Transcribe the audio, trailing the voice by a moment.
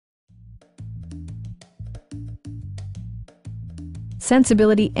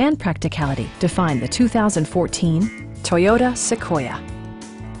Sensibility and practicality define the 2014 Toyota Sequoia.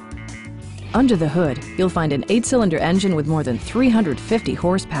 Under the hood, you'll find an 8-cylinder engine with more than 350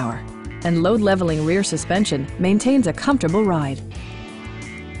 horsepower, and load-leveling rear suspension maintains a comfortable ride.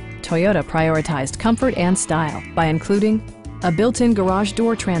 Toyota prioritized comfort and style by including a built-in garage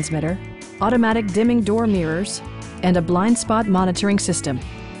door transmitter, automatic dimming door mirrors, and a blind spot monitoring system.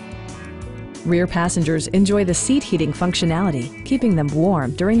 Rear passengers enjoy the seat heating functionality, keeping them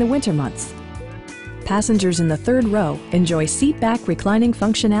warm during the winter months. Passengers in the third row enjoy seat back reclining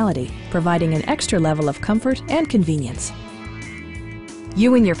functionality, providing an extra level of comfort and convenience.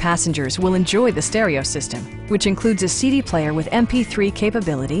 You and your passengers will enjoy the stereo system, which includes a CD player with MP3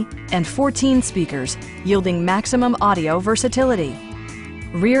 capability and 14 speakers, yielding maximum audio versatility.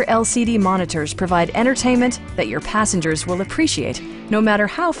 Rear LCD monitors provide entertainment that your passengers will appreciate, no matter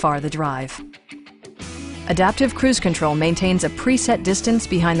how far the drive. Adaptive Cruise Control maintains a preset distance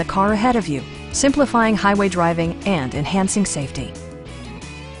behind the car ahead of you, simplifying highway driving and enhancing safety.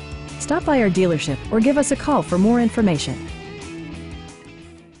 Stop by our dealership or give us a call for more information.